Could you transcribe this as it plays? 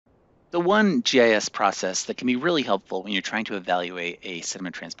The one GIS process that can be really helpful when you're trying to evaluate a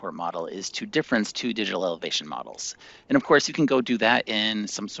sediment transport model is to difference two digital elevation models. And of course, you can go do that in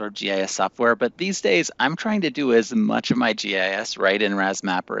some sort of GIS software, but these days I'm trying to do as much of my GIS right in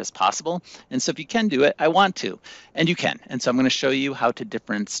RASMapper as possible. And so if you can do it, I want to, and you can. And so I'm going to show you how to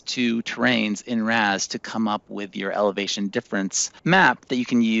difference two terrains in RAS to come up with your elevation difference map that you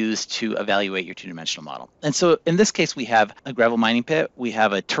can use to evaluate your two-dimensional model. And so in this case, we have a gravel mining pit, we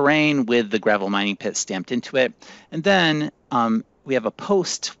have a terrain with the gravel mining pit stamped into it. And then we have a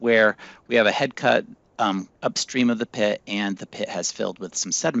post where we have a head cut upstream of the pit, and the pit has filled with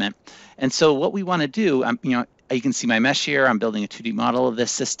some sediment. And so what we want to do, you can see my mesh here. I'm building a 2D model of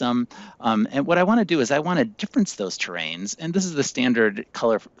this system. And what I want to do is I want to difference those terrains. And this is the standard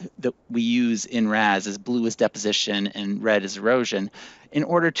color that we use in RAS, is blue is deposition and red is erosion, in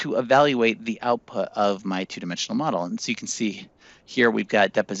order to evaluate the output of my two-dimensional model. And so you can see here we've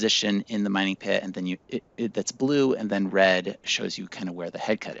got deposition in the mining pit, and then that's blue, and then red shows you kind of where the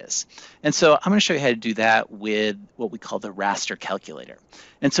head cut is. And so I'm going to show you how to do that with what we call the RASter calculator.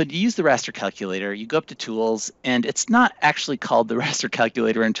 And so to use the RASter calculator, you go up to Tools, and it's not actually called the RASter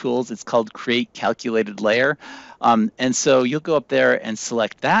calculator in Tools. It's called Create Calculated Layer. And so you'll go up there and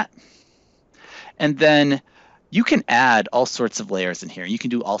select that. And then you can add all sorts of layers in here. You can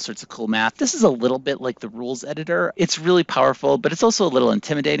do all sorts of cool math. This is a little bit like the rules editor. It's really powerful, but it's also a little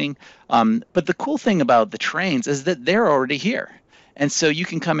intimidating. But the cool thing about the terrains is that they're already here. And so you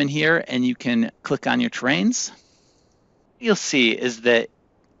can come in here and you can click on your terrains. What you'll see is that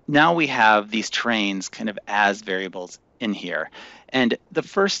now we have these terrains kind of as variables in here. And the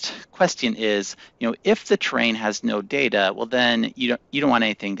first question is, if the terrain has no data, well then you don't want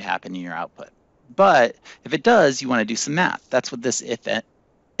anything to happen in your output. But if it does, you want to do some math. That's what this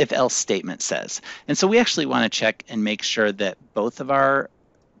if-else statement says. And so we actually want to check and make sure that both of our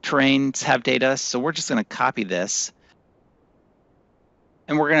terrains have data. So we're just going to copy this.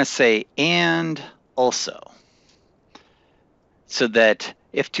 And we're going to say, and also, so that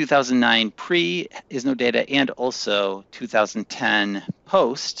if 2009 pre is no data and also 2010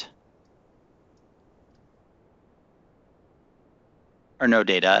 post are no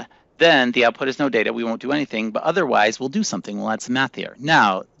data, then the output is no data. We won't do anything, but otherwise we'll do something. We'll add some math here.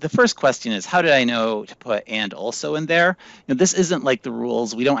 Now, the first question is, how did I know to put and also in there? This isn't like the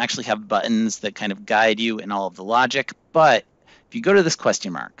rules. We don't actually have buttons that kind of guide you in all of the logic, but if you go to this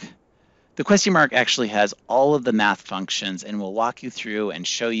question mark, the question mark actually has all of the math functions and will walk you through and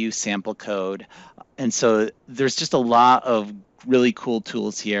show you sample code. And so there's just a lot of really cool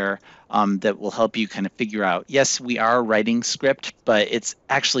tools here that will help you kind of figure out, yes, we are writing script, but it's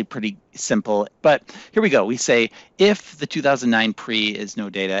actually pretty simple. But here we go. We say if the 2009 pre is no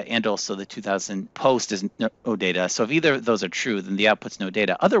data and also the 2000 post is no data. So if either of those are true, then the output's no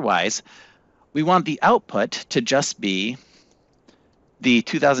data. Otherwise, we want the output to just be the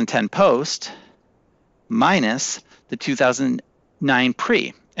 2010 post minus the 2009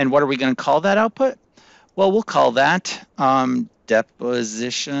 pre. And what are we going to call that output? Well, we'll call that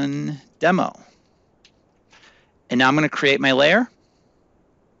deposition demo. And now I'm going to create my layer.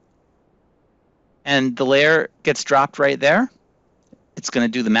 And the layer gets dropped right there. It's going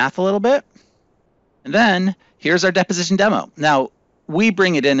to do the math a little bit. And then here's our deposition demo. Now, we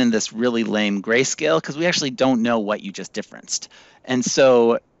bring it in this really lame grayscale because we actually don't know what you just differenced. And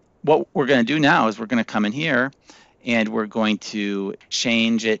so what we're going to do now is we're going to come in here and we're going to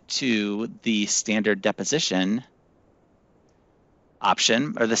change it to the standard deposition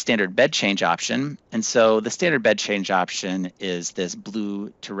option, or the standard bed change option. And so the standard bed change option is this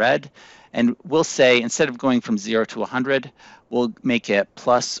blue to red. And we'll say, instead of going from 0 to 100, we'll make it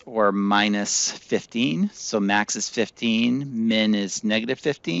plus or minus 15. So max is 15, min is negative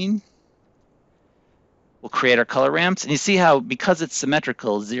 15. We'll create our color ramps. And you see how, because it's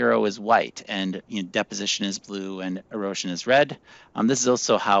symmetrical, 0 is white, and deposition is blue, and erosion is red. This is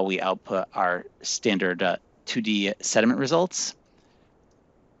also how we output our standard 2D sediment results.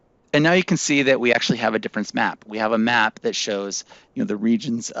 And now you can see that we actually have a difference map. We have a map that shows the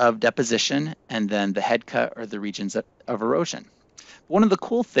regions of deposition and then the head cut, or the regions of erosion. One of the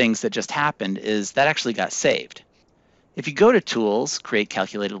cool things that just happened is that actually got saved. If you go to Tools, Create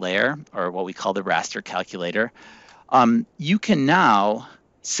Calculated Layer, or what we call the RASter calculator, you can now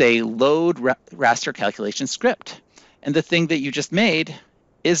say Load RASter calculation script. And the thing that you just made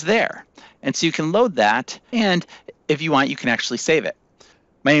is there. And so you can load that, and if you want, you can actually save it.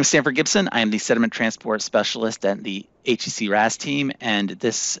 My name is Stanford Gibson. I am the Sediment Transport Specialist at the HEC-RAS team, and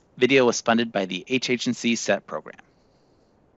this video was funded by the HH&C SET Program.